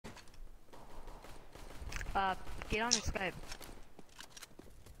Get on your Skype.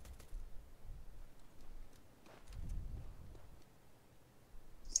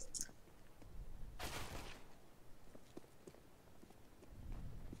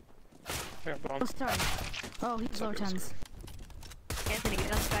 Here, bomb. Oh, sorry. Oh, he's low tens. Anthony,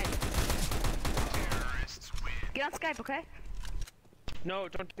 get on Skype. Get on Skype, okay? No,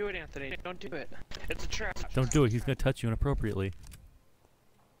 don't do it, Anthony. Don't do it. It's a trap. Don't do it. He's gonna touch you inappropriately.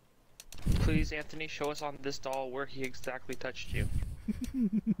 Please, Anthony, show us on this doll where he exactly touched you.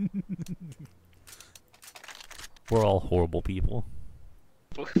 We're all horrible people.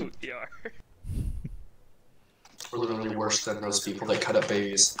 We are. We're literally worse than those people that cut up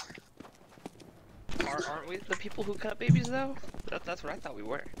babies. Aren't we the people who cut babies, though? That's what I thought we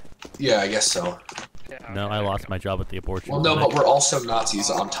were. Yeah, I guess so. Yeah, No, okay, I lost okay. my job at the abortion. Well, no, clinic. but we're also Nazis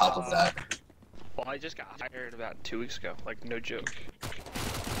on top of that. Well, I just got hired about 2 weeks ago. Like, no joke.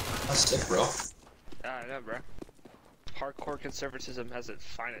 That's sick, bro. I know, bro. Hardcore conservatism has its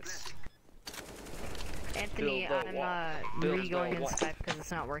finest. Anthony, Build the wall. I'm Build the re-going in wall. Skype because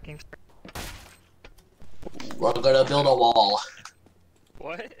it's not working. We're gonna build a wall.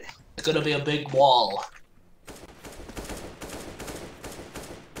 What? It's gonna be a big wall.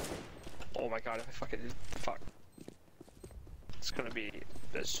 Oh my god, if I fucking... Fuck. It's gonna be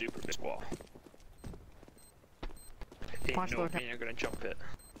the super big wall. Ain't Watch no Lord. way you're gonna jump it.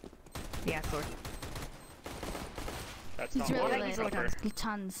 Yeah, Lord. That's He's not really lower, lit. that's upper. He's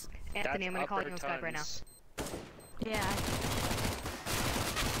tons. Anthony, I'm gonna That's call you upper on Skype right now. tons. Yeah.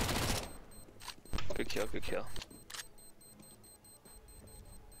 Good kill, good kill.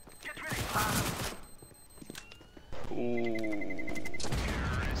 Ooh.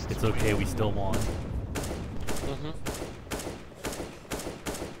 It's okay. We still won.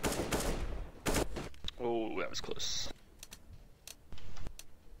 Oh, that was close.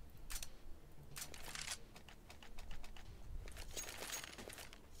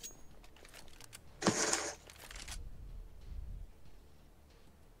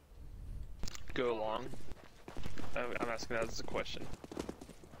 Go along. I'm asking that as a question.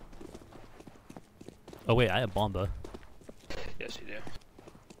 Oh wait, I have Bomba. Yes, you do.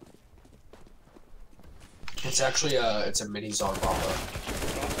 It's actually it's a mini Zog Bomba.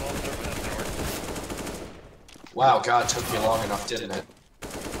 Well, over that tower. Wow, God, took me long enough, didn't it?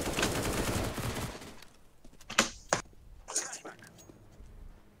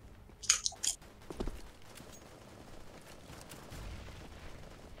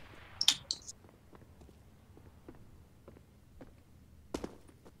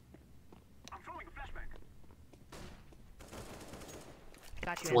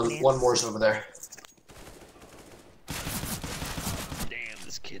 Got you, Anthony. One more's over there. Damn,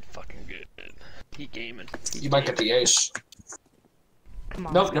 this kid fucking good. He gaming. You might get the ace. Come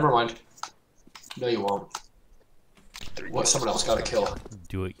on. Nope, never mind. No, you won't. Three What? kills. Someone else got a kill.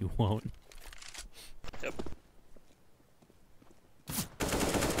 Do it. You won't. Yep.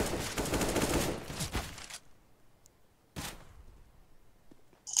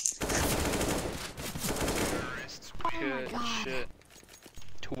 Good God. shit.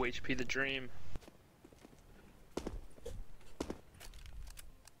 2 HP the dream.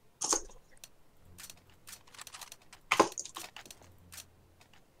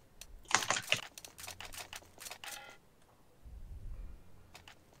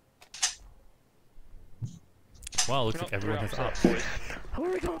 Wow, looks No, like everyone we're has outside, op. boys. Where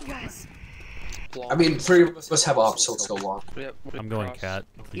are we going, guys? I mean, 3 of us have ops, so let's go long. Yep, I'm going cross. cat.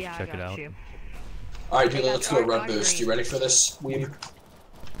 Please Yeah, check I it got out. you. Alright, dude, Hey, let's guys, do a run alright, boost. You ready for this, Weeb?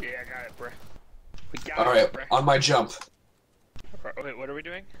 Yeah, I got it, bruh. We got Alright, it, bruh. on my jump. Wait, what are we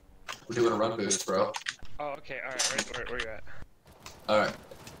doing? We're doing a run boost, bro. Oh, okay, alright, where you at? Alright.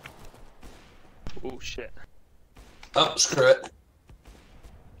 Oh, shit. Oh, screw it.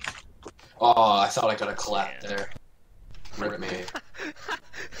 Oh, I thought I got a clap there. Rip me.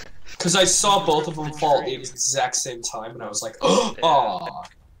 Because I saw both of them fall at the exact same time, and I was like, oh!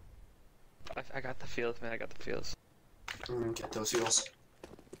 I got the feels, man, I got the feels. Get those heals.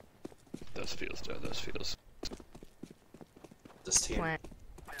 Those feels, Joe, those feels. This team. Plant.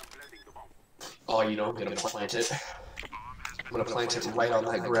 Oh, you know, I'm gonna plant it. I'm gonna plant it right on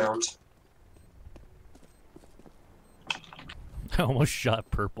that ground. I almost shot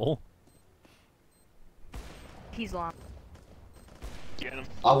purple. He's long. Get him,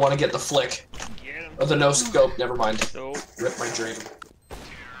 I want to get the flick. get him. Or the no scope, never mind. Nope. Rip my dream.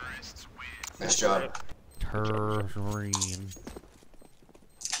 Nice job. Her dream.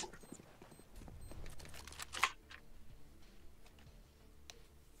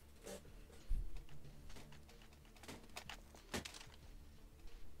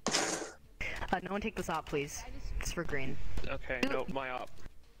 No one take this op, please. It's for green. Okay, no, my op.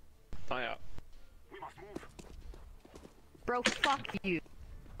 My op. Bro, fuck you.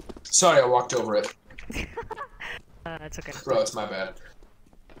 Sorry, I walked over it. It's okay. Bro, it's my bad.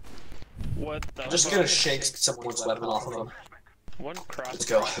 What the I'm just fuck? gonna shake someone's weapon off of them. One cross. Let's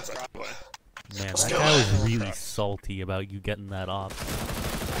go. Man, Let's that go. guy was really salty about you getting that off.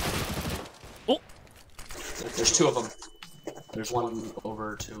 Oh! There's two of them. There's one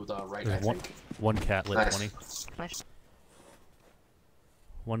over to the right, I There's one, think. one cat lit Nice. 20. Nice.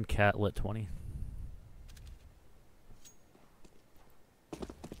 One cat lit 20.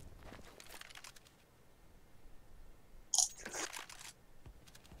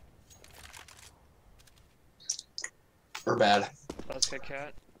 Or bad. Let's get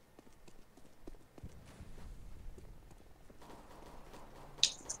cat.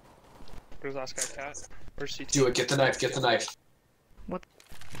 Where's last guy cat? Where's CT? Do it, get the knife, get the knife.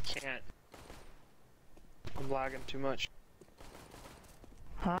 Can't. I'm lagging too much.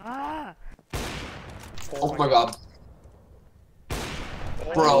 Ah! Oh my god.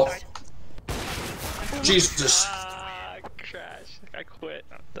 Oh, Bro. I- Jesus. Ah, crash. I quit.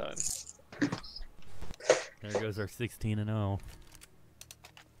 I'm done. There goes our 16-0.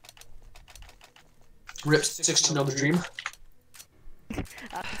 Rip 16 on the dream. Can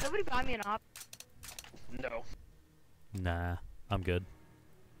somebody buy me an op? No. Nah, I'm good.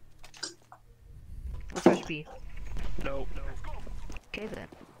 Let's rush B. No. No. Okay then.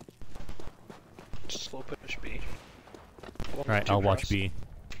 Slow push B. Alright, I'll watch B.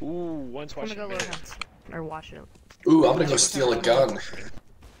 Ooh, one's I'm watching gonna go mid. lower hands. Or watch it. Ooh, I'm gonna go steal a gun.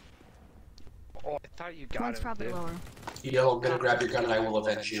 Oh, I thought you got One's him, probably dude. lower. Yo, I'm gonna grab your gun and I will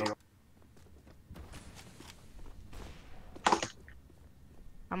avenge you.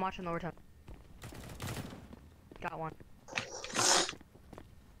 I'm watching lower top. Got one.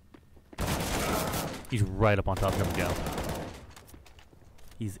 He's right up on top of him, go.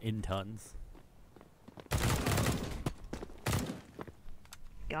 He's in tons.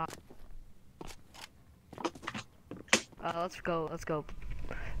 Got. Let's go. Let's go.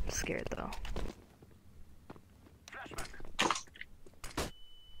 I'm scared though.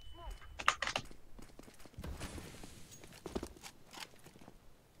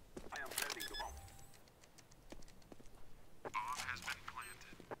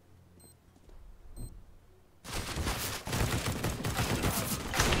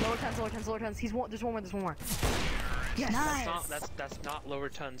 Lower tons. He's one. There's one more. There's one more. Yes. Nice. That's not lower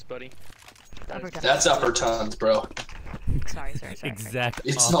tons, buddy. Upper tons. That's upper tons, bro. Sorry. Exact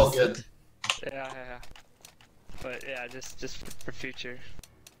It's all opposite. good. Yeah. But yeah, just for future.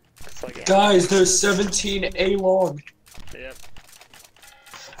 It's like Guys, there's 17 A long. Yep.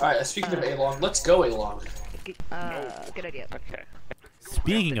 Alright, speaking of A long, let's go A long. Good idea. Okay.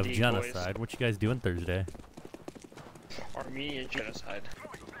 Speaking of Decoys. genocide, what you guys doing Thursday? Armenian genocide.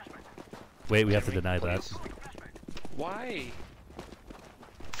 Wait, we have to Can deny that. please? Why?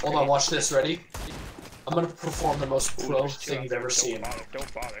 Hold on, watch this, ready? I'm gonna perform the most Ooh, pro there's two thing out you've there. ever seen.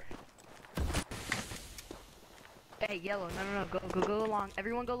 Don't bother. Hey, yellow. No. Go along.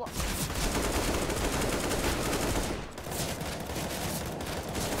 Everyone go along.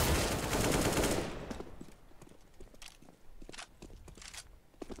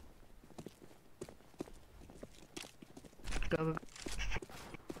 Go.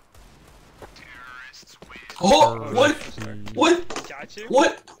 Oh, what? What? Got you?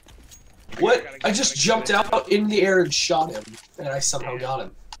 What? What? I just jumped out in the air and shot him, and I somehow got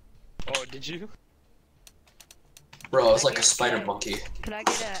him. Oh, did you? Bro, I was like a spider monkey. Could I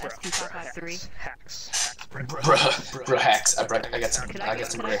get a ST553? Hacks, bro. Bro, hacks. I got some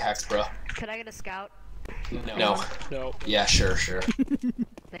great hacks, bro. Could I get a scout? No. No. Yeah, sure.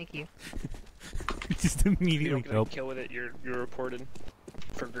 Thank you. Just If you immediately don't get a nope. kill with it, you're reported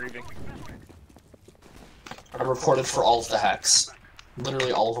for grieving. I reported for all of the hacks.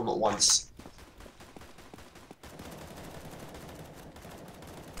 Literally all of them at once.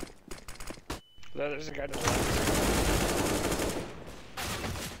 There's a guy to the left.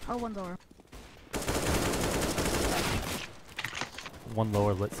 Oh, one lower. One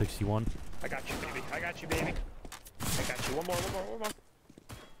lower lit 61. I got you, baby. I got you. One more.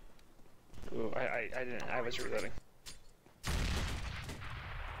 Ooh, I didn't. I was reloading.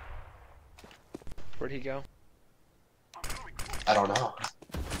 Where'd he go? I don't know.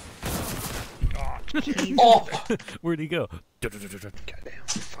 Oh, Jeez. Oh! Where'd he go? goddamn.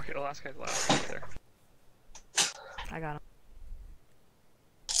 Fuck it. The last guy's last. Right there. I got him.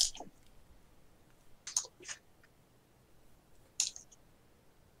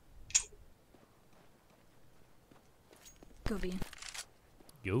 Go B.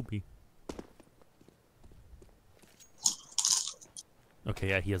 Yo, B. Okay,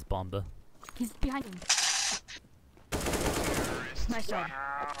 yeah, he has Bomba. He's behind him. Nice job.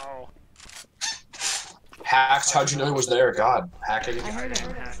 Wow. Hacks, how'd you know he was there? God, hacking. I heard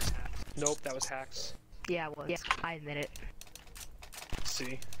him. Nope, that was hacks. Yeah, it was. Yeah, I admit it.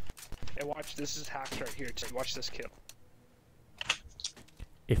 See? And watch, this is hacks right here too. Watch this kill.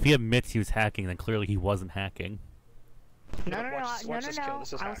 If he admits he was hacking, then clearly he wasn't hacking. No, no, no, Watch this kill.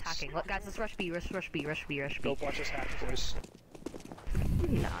 This is I was hacks. hacking. Look, guys, let's rush B, rush B, rush B, rush B. Nope, watch this hack, boys.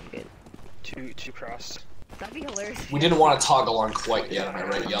 Nah, I'm good. Two cross. That'd be hilarious. We didn't want to toggle on quite yet, am I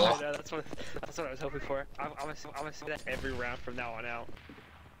right, Yellow? Yeah, that's what I was hoping for. I'm gonna say that every round from now on out.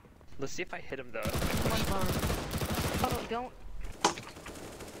 Let's see if I hit him though. Oh, don't.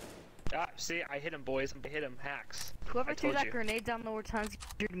 Ah, see, I hit him, boys. I hit him, hacks. Whoever I threw told that you. grenade down the tons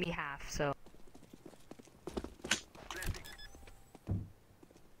drew me half, so.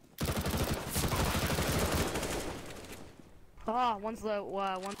 Oh, one's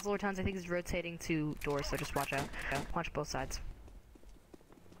lower tons. I think is rotating to doors, so just watch out. Yeah, watch both sides.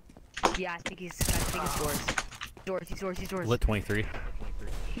 Yeah, I think he's doors. He's doors. Lit 23.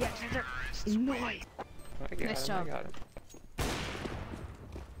 Yeah, nice. Nice job. I got him.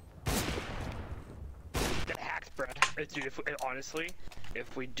 The hacks, bro. Dude, honestly,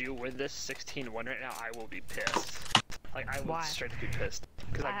 if we do win this 16-1 right now, I will be pissed. Like, I will Why? straight to be pissed.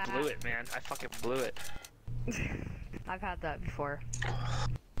 Because I blew it, man. I fucking blew it. I've had that before.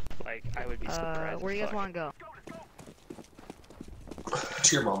 Like, I would be surprised. Where do you guys want to go?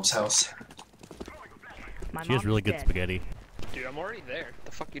 To your mom's house. My She has mom's really good dead. spaghetti. Dude, I'm already there.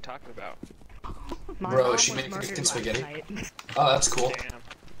 The fuck are you talking about? My Bro, mom she was made murdered chicken last spaghetti? night. Oh, that's cool. Damn.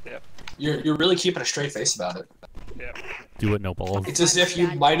 Yep. You're really keeping a straight face about it. Yep. Do it, no balls. It's as if you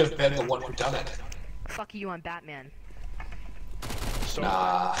might have been the one who done it. Fuck you, I'm Batman. So,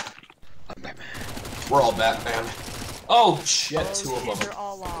 Nah. We're all Batman. Oh shit, Oh, two of shit, them. they're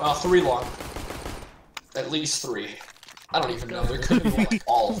all long. 3 long. At least 3. I don't even know. There could be like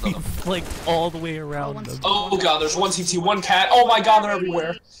all of them. Like all the way around one's them. Oh god, there's one CT, one cat. Oh my god, they're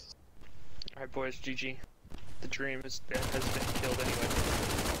everywhere. alright, boys, GG. The dream has been killed anyway.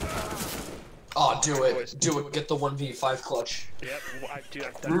 Oh, do it. Do it. Get the 1v5 clutch. Yep, dude,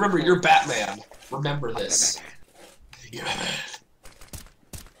 I've done it Remember, before. you're Batman. Remember this. You're Batman.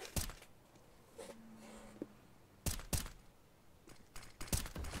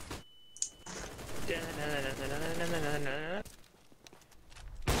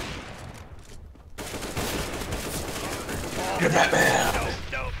 You're Batman.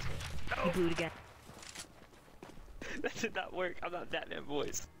 No. He booed again. That did not work. I'm not Batman,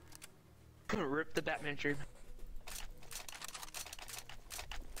 boys. I'm gonna rip the Batman dream.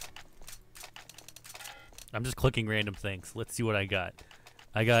 I'm just clicking random things. Let's see what I got.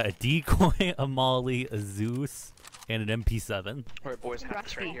 I got a decoy, a molly, a Zeus, and an MP7. Alright, boys,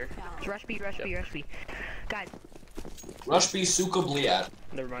 hacks right B. here. Rush B, rush B, rush B. Guys, Rush B, Suka Bliat.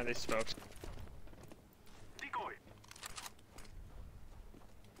 Never mind, they smoked.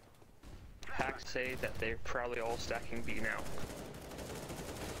 Hacks say that they're probably all stacking B now.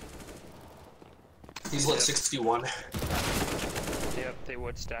 He's lit 61. Yep, they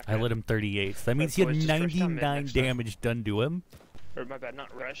would stack. I it. lit him 38. So that means Alright, he had boys, just push down mid 99 next time. damage done to him. Or my bad,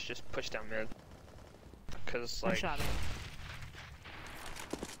 not rush, just push down mid. Cause one like, shot me.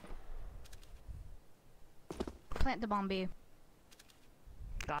 Plant the bomb B.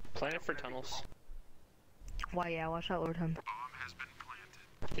 plan it for tunnels. Why, yeah, watch out, Lord Hunt.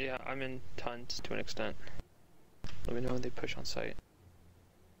 Yeah, I'm in tons to an extent. Let me know when they push on site.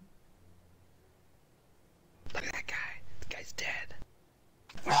 Look at that guy. This guy's dead.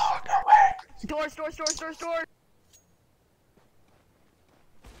 Oh, no way. Doors!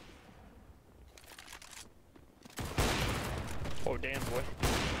 Oh damn, boy.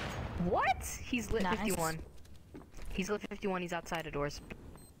 What? He's lit Nice. 51. He's lit 51, he's outside of doors.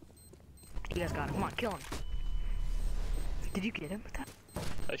 You guys got him. Come on, kill him. Did you get him with that?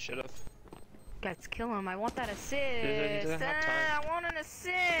 I should have. Guys, kill him. I want that assist. He doesn't have time. I want an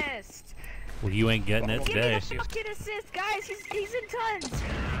assist. Well, you ain't getting it Give me Give me today. the fucking assist, guys. He's in tons.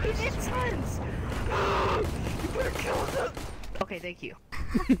 He's in tons. You better kill him. Okay, thank you.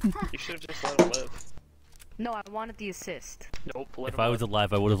 You should have just let him live. No, I wanted the assist. Nope, let If him I was live.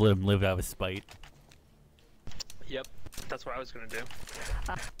 alive, I would have let him live out of spite. Yep, that's what I was gonna do.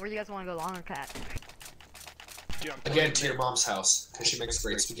 Where do you guys want to go, long or cat? Dude, I'm Again, playing to your mid. mom's house, because she makes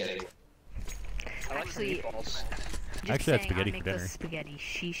great spaghetti. I like Actually- the meatballs. Just Actually, I had saying, spaghetti I make for dinner. those spaghetti.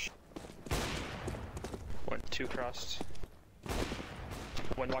 Sheesh. One, two crossed.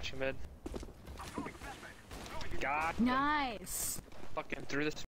 One watching mid. God, Nice. fucking threw this